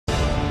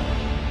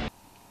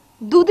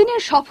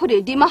দুদিনের সফরে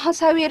ডিমা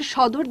হাসাওয়ের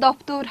সদর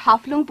দপ্তর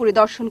হাফলং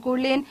পরিদর্শন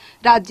করলেন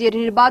রাজ্যের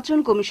নির্বাচন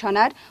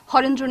কমিশনার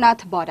হরেন্দ্রনাথ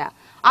বরা।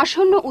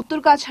 আসন্ন উত্তর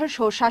কাছাড়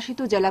স্বশাসিত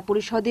জেলা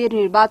পরিষদের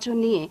নির্বাচন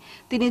নিয়ে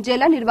তিনি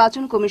জেলা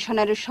নির্বাচন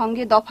কমিশনারের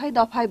সঙ্গে দফায়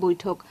দফায়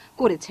বৈঠক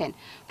করেছেন।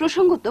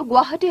 প্রসঙ্গত,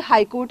 গুয়াহাটি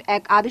হাইকোর্ট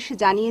এক আদেশে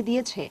জানিয়ে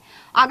দিয়েছে,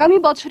 আগামী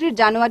বছরের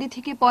জানুয়ারি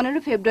থেকে 15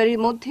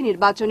 ফেব্রুয়ারির মধ্যে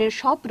নির্বাচনের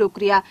সব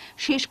প্রক্রিয়া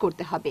শেষ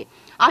করতে হবে।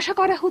 আশা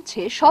করা হচ্ছে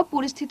সব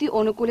পরিস্থিতি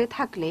অনুকূলে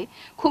থাকলে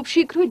খুব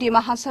শীঘ্রই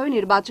ডিমা হাসাওয়ে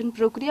নির্বাচন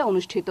প্রক্রিয়া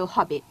অনুষ্ঠিত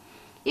হবে।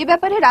 এ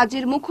ব্যাপারে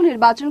রাজ্যের মুখ্য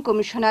নির্বাচন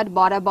কমিশনার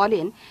বরা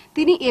বলেন,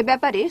 তিনি এ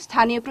ব্যাপারে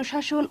স্থানীয়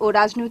প্রশাসন ও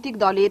রাজনৈতিক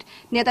দলের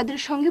নেতাদের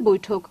সঙ্গে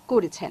বৈঠক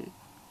করেছেন।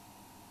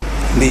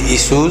 The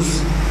issues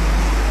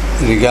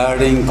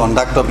regarding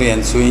conduct of the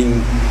ensuing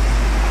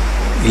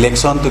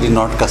election to the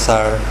North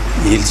Kasar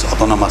Hills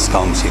Autonomous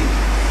Council.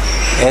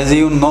 As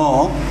you know,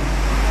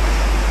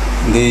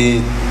 the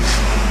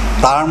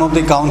term of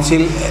the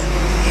council,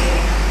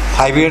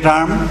 5-year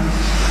term,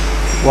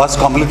 was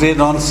completed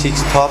on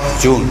 6th of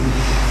June.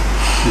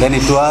 Then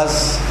it was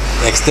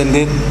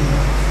extended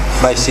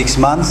by 6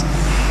 months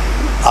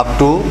up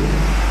to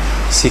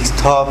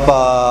 6th of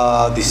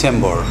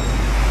December.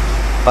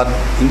 But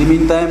in the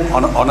meantime,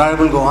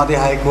 Honorable Guwahati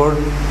High Court,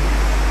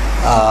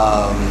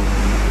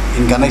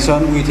 in connection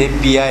with a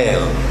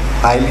PIL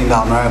filed in the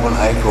Honorable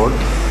High Court,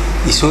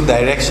 issued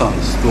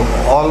directions to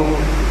all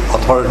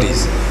authorities,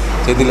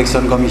 State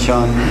Election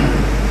Commission,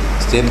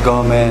 state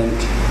government,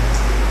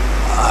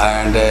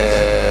 and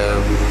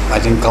I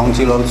think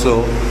council also,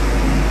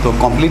 to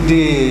complete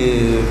the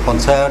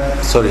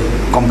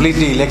complete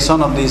the election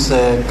of this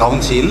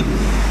council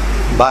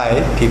by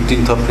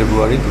 15th of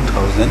February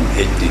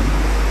 2018.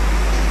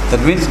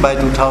 That means by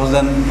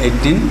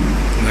 2019,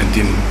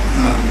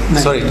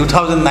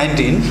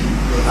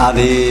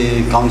 the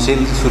council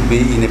should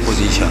be in a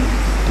position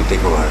to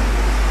take over.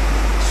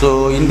 So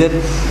in that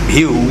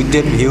view, with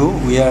that view,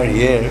 we are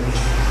here.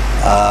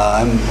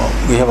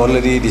 We have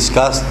already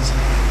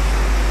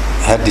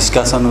had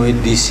discussion with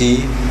DC,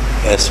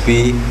 SP,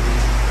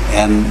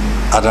 and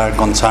other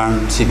concerned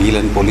civil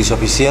and police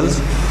officials.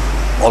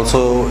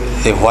 Also,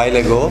 a while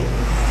ago,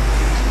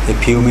 a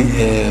few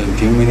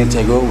minutes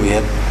ago, we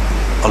had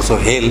also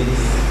held.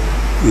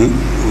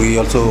 We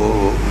also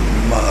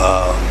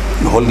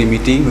hold the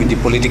meeting with the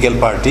political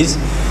parties.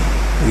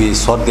 We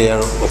sought their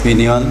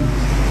opinion.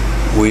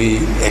 We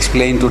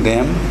explained to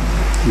them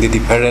the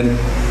different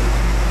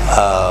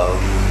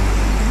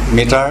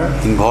matter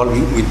involved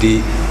with the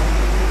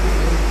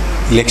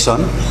election,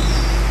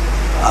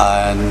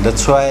 and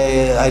that's why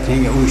I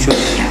think we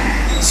should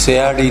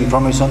share the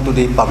information to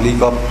the public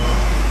of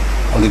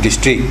the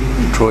district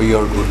through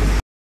your good